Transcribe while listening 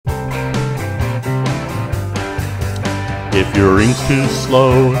If your ink's too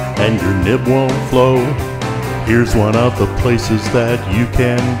slow and your nib won't flow, here's one of the places that you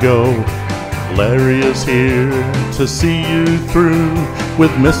can go. Larry is here to see you through with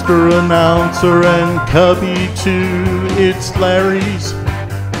Mr. Announcer and Cubby too. It's Larry's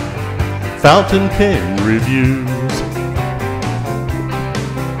Fountain Pen Reviews.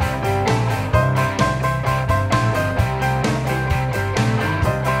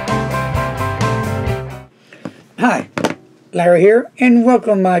 Hi, Larry here, and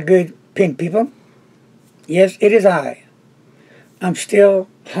welcome my good pen people. Yes, it is I. I'm still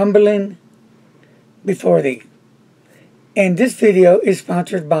humbling before thee. And this video is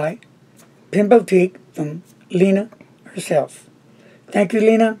sponsored by Pen Boutique from Lena herself. Thank you,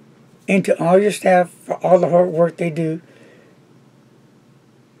 Lena, and to all your staff for all the hard work they do,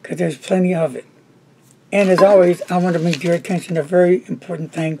 because there's plenty of it. And as always, I want to bring to your attention a very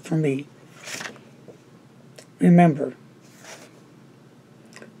important thing for me. Remember,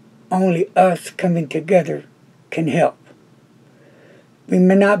 only us coming together can help. We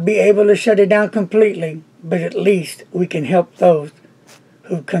may not be able to shut it down completely, but at least we can help those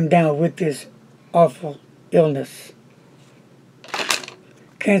who come down with this awful illness.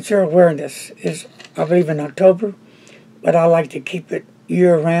 Cancer awareness is, I believe, in October, but I like to keep it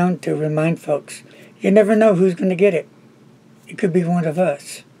year-round to remind folks. You never know who's going to get it. It could be one of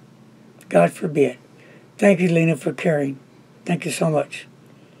us. God forbid. Thank you, Lena, for caring. Thank you so much.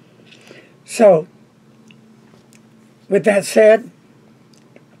 So, with that said,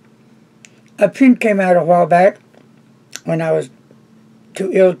 a pen came out a while back when I was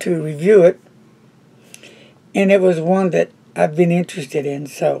too ill to review it, and it was one that I've been interested in.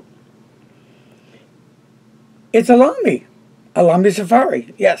 So, it's a Lamy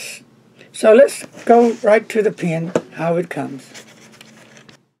Safari, yes. So let's go right to the pen, how it comes,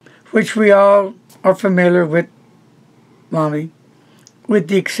 which we all are familiar with Lamy, with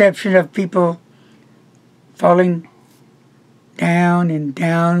the exception of people falling down and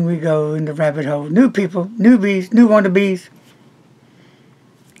down we go in the rabbit hole. New people, newbies, new wannabes.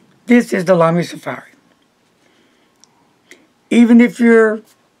 This is the Lamy Safari. Even if you're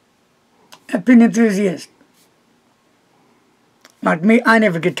a pen enthusiast, like me, I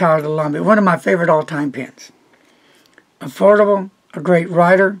never get tired of the Lamy. One of my favorite all-time pens. Affordable, a great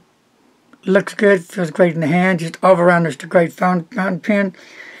writer, looks good, feels great in the hand, just all around just a great fountain pen,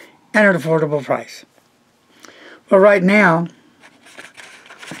 and at an affordable price. Well, right now,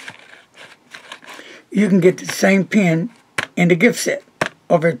 you can get the same pen in the gift set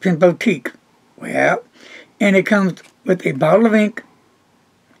over at Pen Boutique. Well, and it comes with a bottle of ink,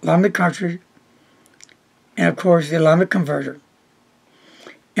 Lamy cartridge, and of course the Lamy converter.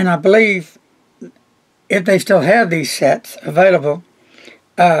 And I believe if they still have these sets available,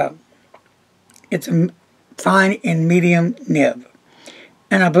 it's a fine and medium nib.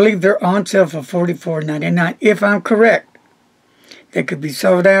 And I believe they're on sale for $44.99. If I'm correct, they could be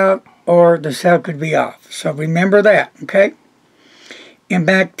sold out or the sale could be off. So remember that, okay? And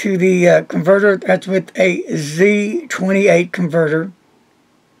back to the converter, that's with a Z28 converter,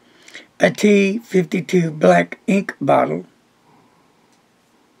 a T52 black ink bottle,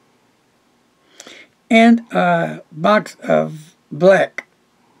 and a box of black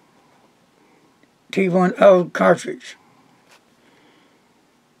T10 cartridge.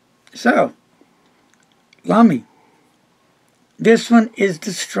 So, Lamy. This one is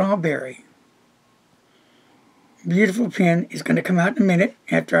the strawberry. Beautiful pen. It's going to come out in a minute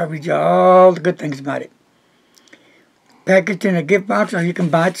after I read you all the good things about it. Packaged in a gift box, or you can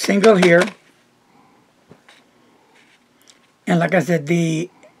buy it single here. And like I said, the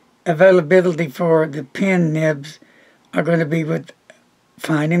availability for the pen nibs are going to be with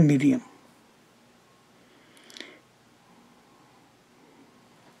fine and medium.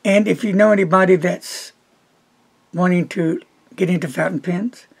 And if you know anybody that's wanting to get into fountain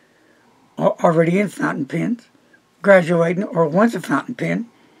pens, or already in fountain pens, graduating, or wants a fountain pen,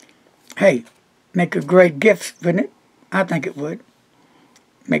 hey, make a great gift, wouldn't it? I think it would.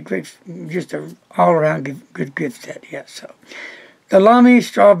 Make great, just a all-around good gift set, yes. So, the Lamy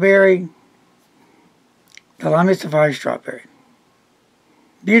Strawberry, the Lamy Safari Strawberry.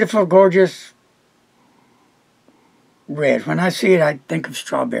 Beautiful, gorgeous red. When I see it, I think of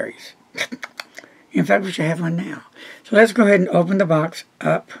strawberries. In fact, we should have one now. So let's go ahead and open the box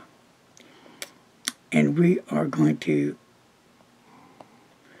up. And we are going to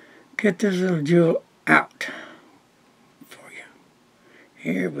get this little jewel out for you.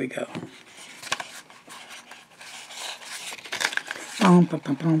 Here we go. Boom, boom,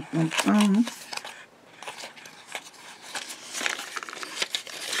 boom, boom, boom, boom.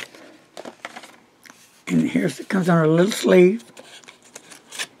 And here's it comes on a little sleeve.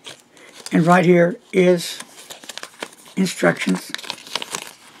 And right here is instructions.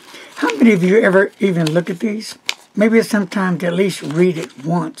 How many of you ever even look at these? Maybe it's sometime to at least read it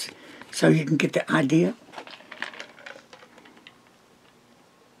once so you can get the idea.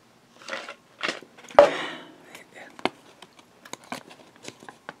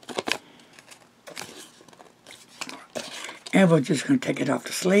 And we're just going to take it off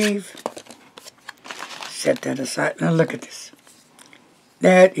the sleeve. Set that aside. Now look at this.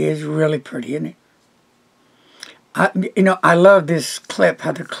 That is really pretty, isn't it? I love this clip,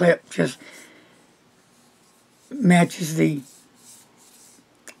 how the clip just matches the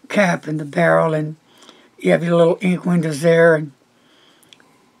cap and the barrel, and you have your little ink windows there, and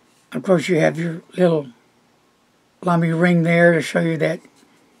of course you have your little Lamy ring there to show you that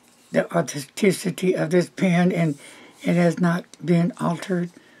the authenticity of this pen, and it has not been altered.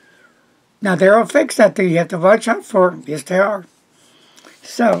 Now there are fakes out there you have to watch out for. Yes, there are.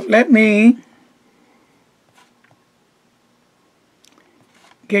 So let me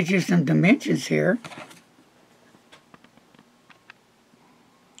get you some dimensions here.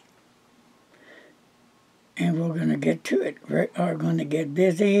 And we're going to get to it. We are going to get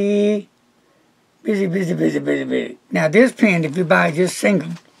busy. Busy, busy, busy, busy, busy. Now this pen, if you buy just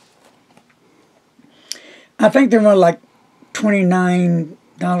single, I think they're more like $29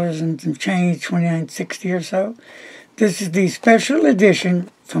 and some change, $29.60 or so. This is the special edition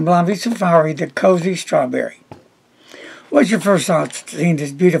from Lamy Safari, the Cozy Strawberry. What's your first thoughts seeing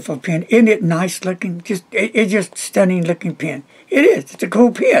this beautiful pen? Isn't it nice looking? It's just stunning looking pen. It is. It's a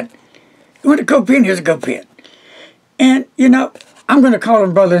cool pen. You want a cool pen? Here's a cool pen. And, I'm going to call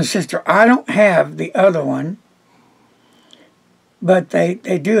them brother and sister. I don't have the other one, but they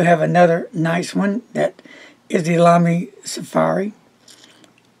do have another nice one that is the Lamy Safari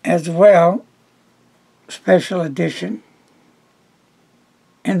as well, special edition.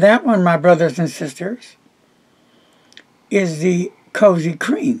 And that one, my brothers and sisters, is the Cozy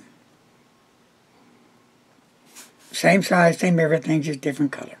Cream. Same size, same everything, just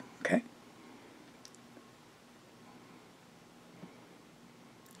different color, okay?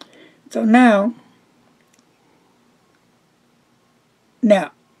 So now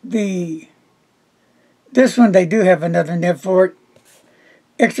this one, they do have another nib for it.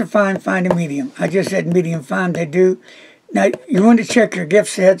 Extra fine, fine, and medium. I just said medium fine, they do. Now, you want to check your gift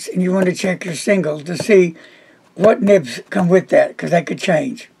sets and you want to check your singles to see what nibs come with that, because that could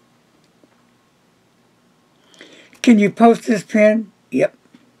change. Can you post this pen? Yep.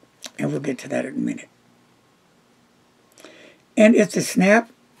 And we'll get to that in a minute. And it's a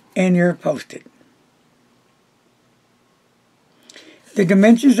snap and you're posted. The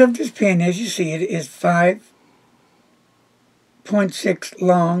dimensions of this pen, as you see it, is 5.6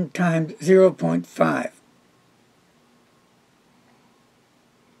 long times 0.5.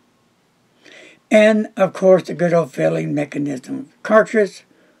 And, of course, the good old filling mechanism. Cartridge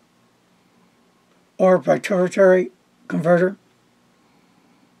or proprietary converter.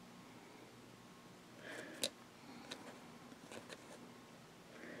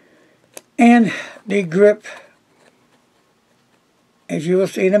 And the grip, as you will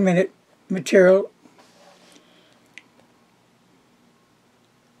see in a minute, material,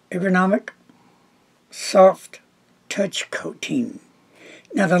 ergonomic, soft touch coating.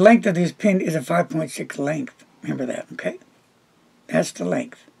 Now the length of this pen is a 5.6 length. Remember that, okay? That's the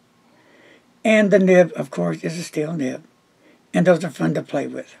length. And the nib, of course, is a steel nib. And those are fun to play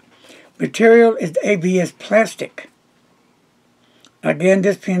with. Material is the ABS plastic. Again,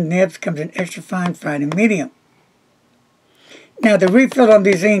 this pen nibs comes in extra fine, fine, and medium. Now the refill on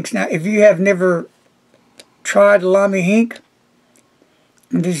these inks, now if you have never tried Lamy ink,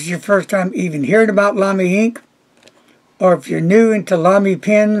 and this is your first time even hearing about Lamy ink, or if you're new into Lamy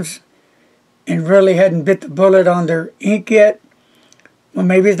pens and really hadn't bit the bullet on their ink yet, well,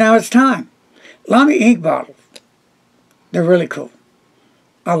 maybe now it's time. Lamy ink bottles, they're really cool.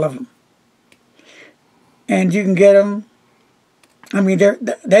 I love them. And you can get them, I mean,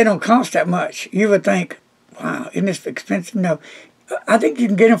 they don't cost that much. You would think, wow, isn't this expensive? No. I think you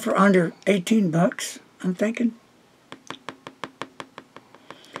can get them for under 18 bucks, I'm thinking.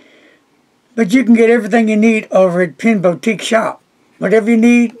 But you can get everything you need over at Pen Boutique Shop. Whatever you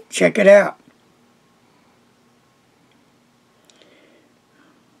need, check it out.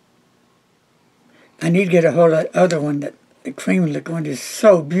 I need to get a hold of that other one, that the cream liquid one is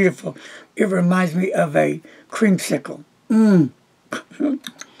so beautiful. It reminds me of a creamsicle.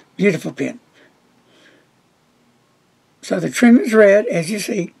 Beautiful pen. So the trim is red, as you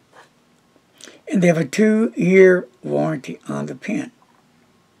see, and they have a 2-year warranty on the pen.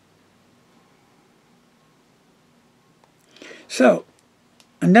 So,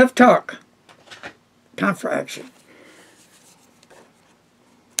 enough talk. Time for action.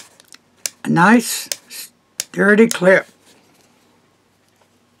 A nice, sturdy clip.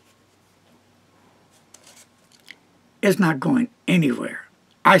 It's not going anywhere.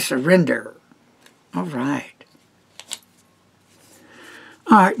 I surrender. All right.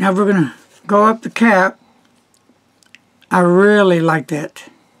 All right, now we're going to go up the cap. I really like that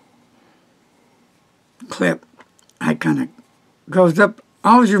clip. I kind of goes up.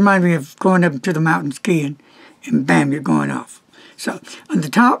 Always remind me of going up to the mountain skiing, and bam, you're going off. So on the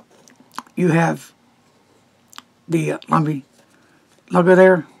top, you have the Lamy logo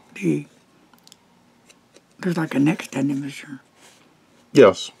there. There's like a neck standing measure.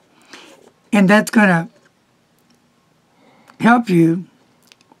 Yes. And that's going to help you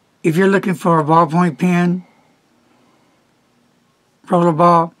if you're looking for a ballpoint pen,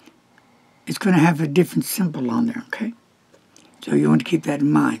 rollerball. It's going to have a different symbol on there, okay? So you want to keep that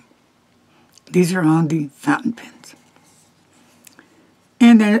in mind. These are on the fountain pens.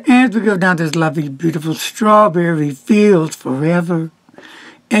 And then as we go down this lovely, beautiful strawberry fields forever,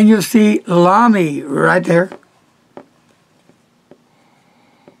 and you'll see Lamy right there.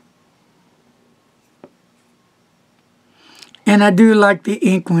 And I do like the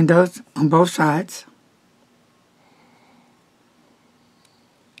ink windows on both sides.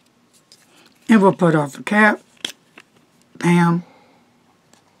 And we'll put off the cap. Bam.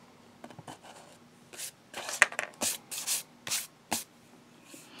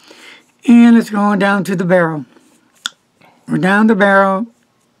 And it's going down to the barrel. We're down the barrel.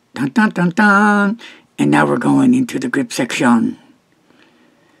 Dun, dun, dun, dun. And now we're going into the grip section.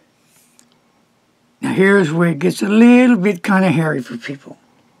 Now here's where it gets a little bit kind of hairy for people.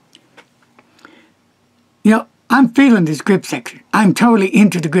 You know, I'm feeling this grip section. I'm totally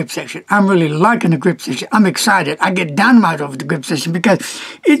into the grip section. I'm really liking the grip section. I'm excited. I get dynamite over the grip section because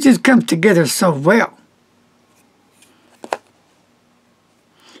it just comes together so well.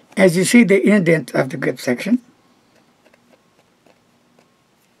 As you see the indent of the grip section,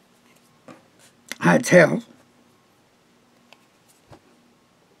 how it's held.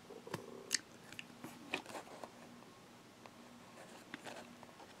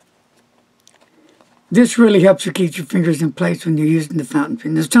 This really helps you keep your fingers in place when you're using the fountain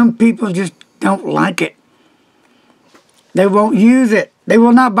pen. There's some people just don't like it. They won't use it. They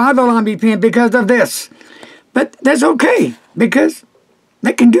will not buy the Lamy pen because of this. But that's okay, because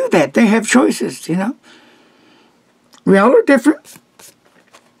they can do that. They have choices, you know. We all are different.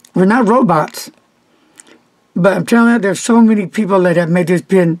 We're not robots. But I'm telling you, there's so many people that have made this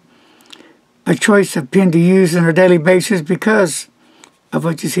pen a choice of pen to use on a daily basis because of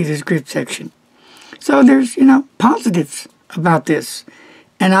what you see this grip section. So there's, you know, positives about this.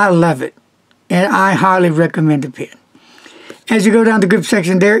 And I love it. And I highly recommend the pen. As you go down the grip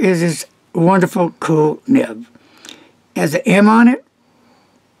section, there is this wonderful, cool nib. Has an M on it.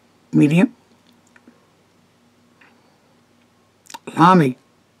 Medium. Lamy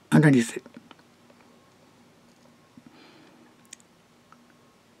underneath it.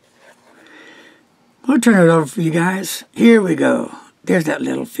 We'll turn it over for you guys. Here we go. There's that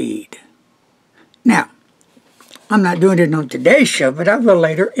little feed. Now, I'm not doing it on today's show, but I will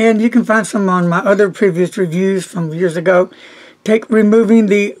later. And you can find some on my other previous reviews from years ago. Removing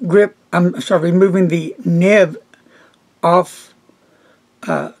the nib off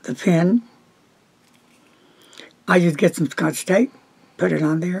the pen. I just get some Scotch tape, put it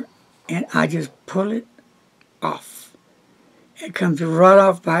on there, and I just pull it off. It comes right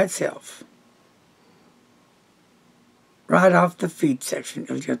off by itself. Right off the feed section.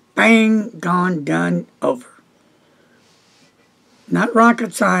 It was just bang, gone, done, over. Not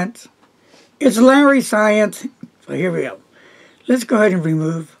rocket science. It's Larry science. So here we go. Let's go ahead and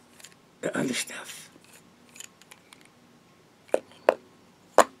remove the other stuff.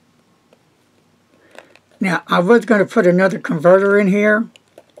 Now, I was going to put another converter in here,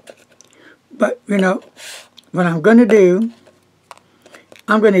 but, you know, what I'm going to do,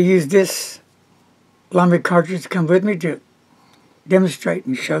 I'm going to use this Lamy cartridge to come with me to demonstrate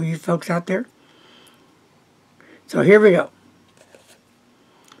and show you folks out there. So here we go.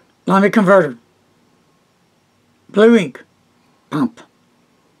 Lamy converter. Blue ink. Pump.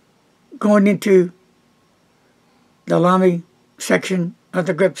 Going into the Lamy section of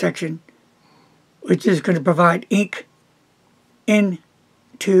the grip section, which is going to provide ink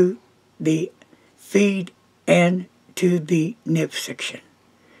into the feed and to the nib section.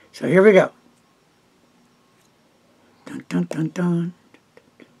 So here we go. Dun, dun, dun, dun.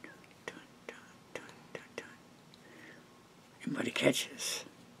 Everybody catches.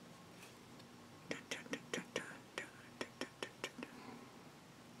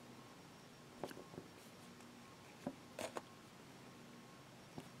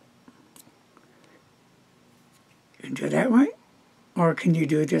 do it that way, or can you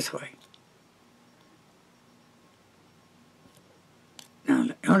do it this way? Now,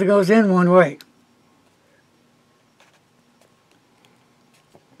 it only goes in one way.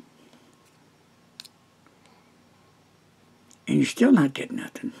 And you're still not getting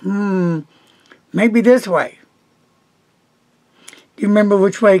nothing. Maybe this way. Do you remember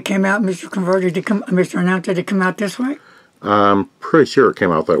which way it came out, Mr. Converter, Mr. Announcer, to come out this way? I'm pretty sure it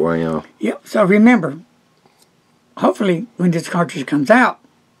came out that way, yeah. Yep, so remember, hopefully when this cartridge comes out,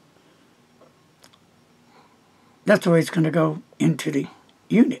 that's the way it's going to go into the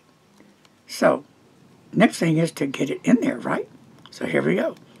unit. So, next thing is to get it in there, right? So here we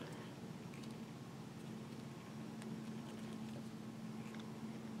go.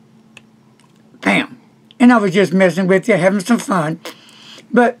 Bam. And I was just messing with you, having some fun.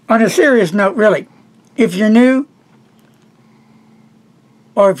 But on a serious note, really, if you're new,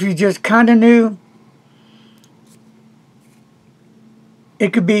 or if you just kind of new,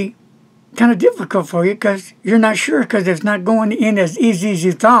 it could be kind of difficult for you because you're not sure, because it's not going in as easy as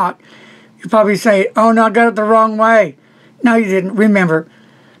you thought. You probably say, oh no, I got it the wrong way. No, you didn't. Remember,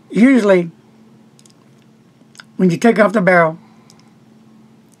 usually when you take off the barrel,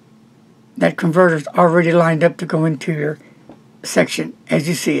 that converter's already lined up to go into your section as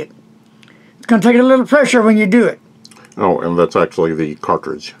you see it. It's going to take a little pressure when you do it. Oh, and that's actually the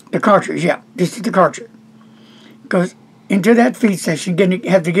cartridge. The cartridge, yeah. This is the cartridge. Goes into that feed section. Again, you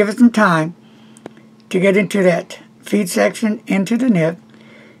have to give it some time to get into that feed section, into the nib,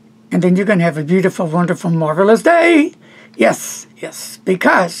 and then you're going to have a beautiful, wonderful, marvelous day. Yes, yes,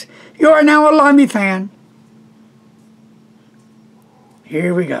 because you are now a Lamy fan.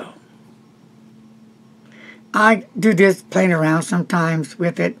 Here we go. I do this playing around sometimes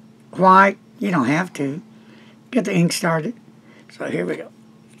with it. Why? You don't have to. Get the ink started. So here we go.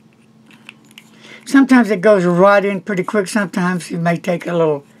 Sometimes it goes right in pretty quick. Sometimes you may take a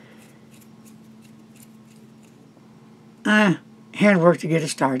little handwork to get it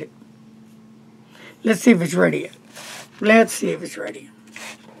started. Let's see if it's ready yet. Let's see if it's ready.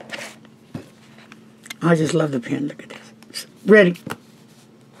 I just love the pen. Look at this. It's ready.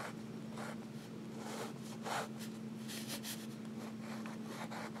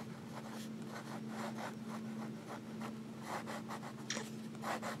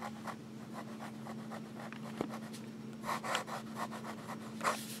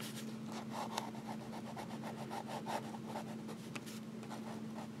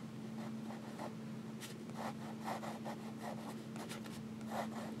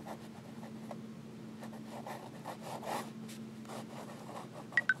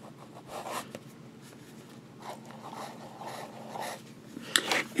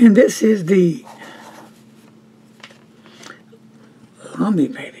 And this is the Lamy,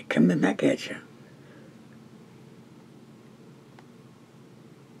 baby, coming back at you.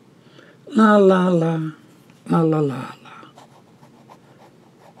 La la la, la la la la.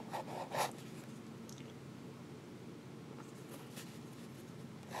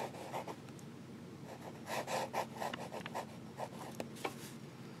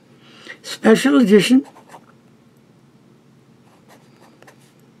 Special edition.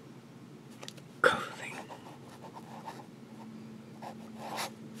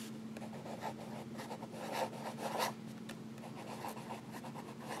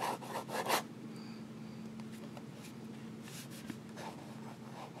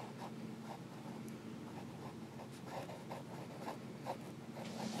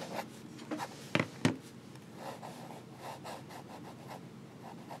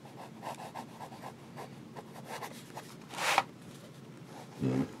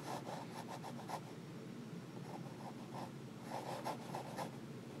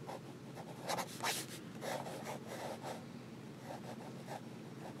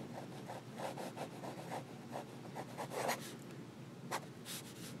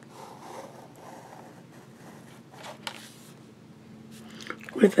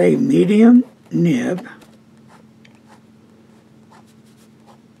 With a medium nib.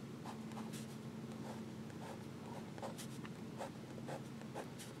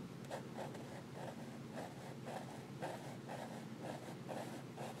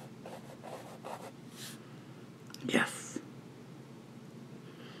 Yes.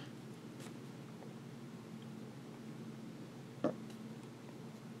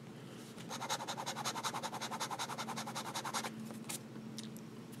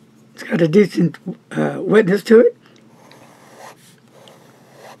 It's got a decent wetness to it.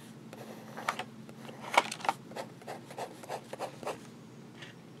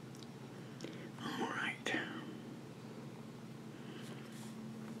 All right.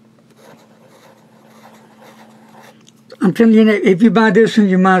 I'm telling you, if you buy this one,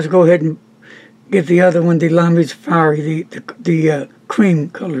 you might as well go ahead and get the other one, the Lamy Safari, the cream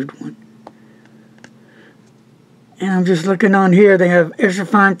colored one. And I'm just looking on here. They have extra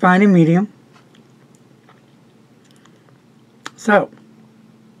fine, fine, and medium. So,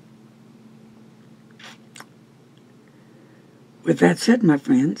 with that said, my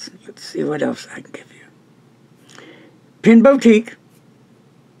friends, let's see what else I can give you. Pen Boutique.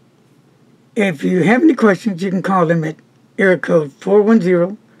 If you have any questions, you can call them at area code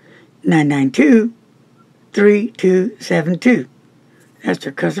 410-992-3272. That's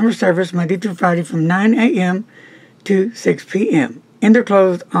their customer service Monday through Friday from 9 a.m. to 6 p.m. And they're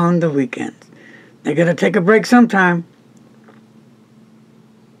closed on the weekends. They're going to take a break sometime.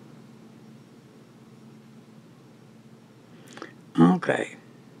 Okay.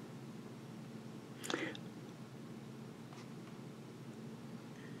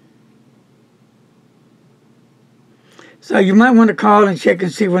 So you might want to call and check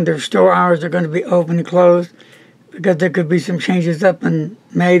and see when their store hours are going to be open and closed, because there could be some changes up and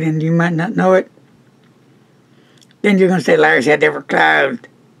made and you might not know it. Then you're going to say, Larry said they were closed.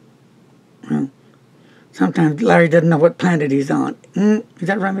 Well, sometimes Larry doesn't know what planet he's on. Is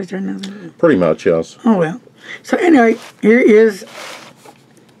that right, Mr. Announcer? Pretty much, yes. Oh, well. So anyway, here is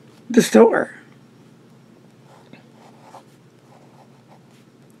the store.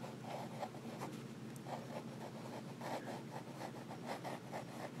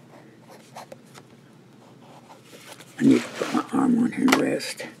 I need to put my arm on here and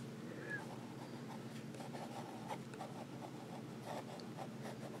rest.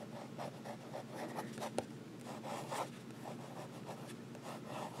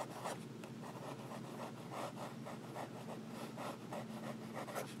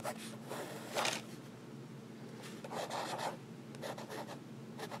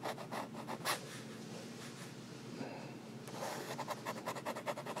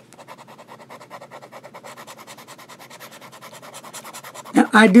 Now,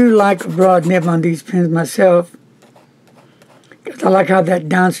 I do like a broad nib on these pens myself, because I like how that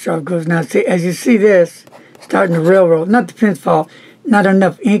downstroke goes. Now, see, as you see this, starting to railroad, not the pen's fault, not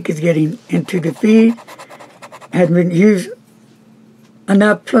enough ink is getting into the feed, hadn't been used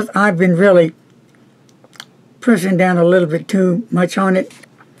enough, plus I've been really pressing down a little bit too much on it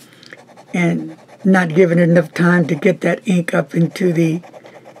and not giving it enough time to get that ink up into the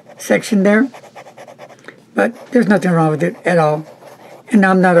section there. But there's nothing wrong with it at all. And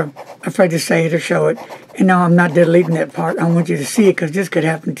I'm not afraid to say it or show it. And now I'm not deleting that part. I want you to see it, because this could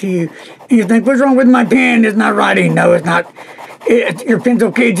happen to you. And you think, what's wrong with my pen? It's not writing. No, it's not. Your pen's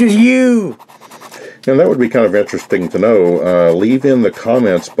okay. It's just you. And that would be kind of interesting to know. Leave in the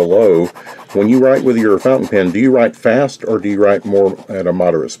comments below, when you write with your fountain pen, do you write fast or do you write more at a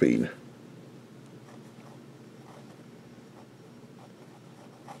moderate speed?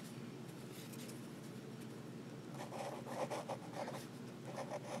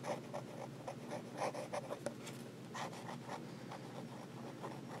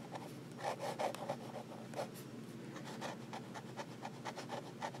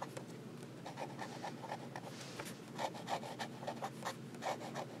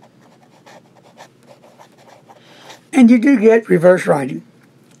 And you do get reverse writing.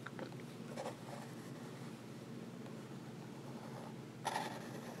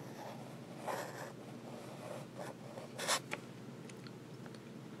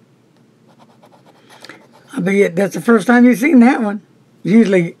 I bet that's the first time you've seen that one.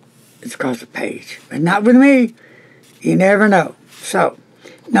 Usually it's across the page, but not with me. You never know. So,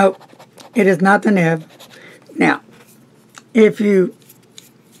 no, it is not the nib. Now, if you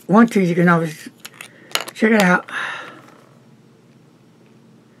want to, you can always check it out.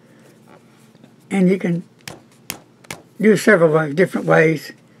 And you can do several ways, different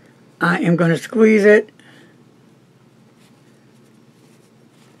ways. I am going to squeeze it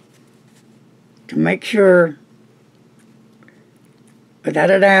to make sure, without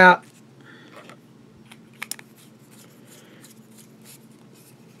it out,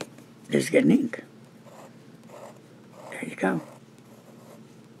 just getting ink. There you go.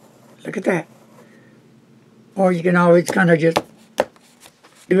 Look at that. Or you can always kind of just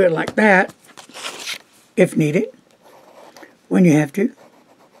do it like that, if needed, when you have to.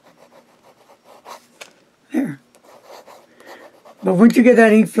 There. But once you get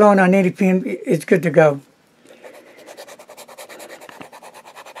that ink flowing on any pen, it's good to go.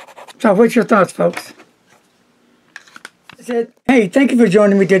 So what's your thoughts, folks? I said, hey, thank you for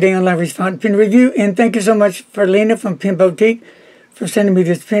joining me today on Larry's Fountain Pen Review, and thank you so much for Lena from Pen Boutique for sending me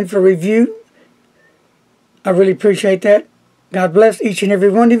this pen for review. I really appreciate that. God bless each and every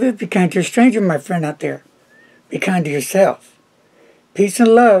one of you. Be kind to a stranger, my friend out there. Be kind to yourself. Peace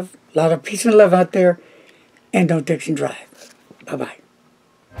and love. A lot of peace and love out there. And don't text and drive. Bye-bye.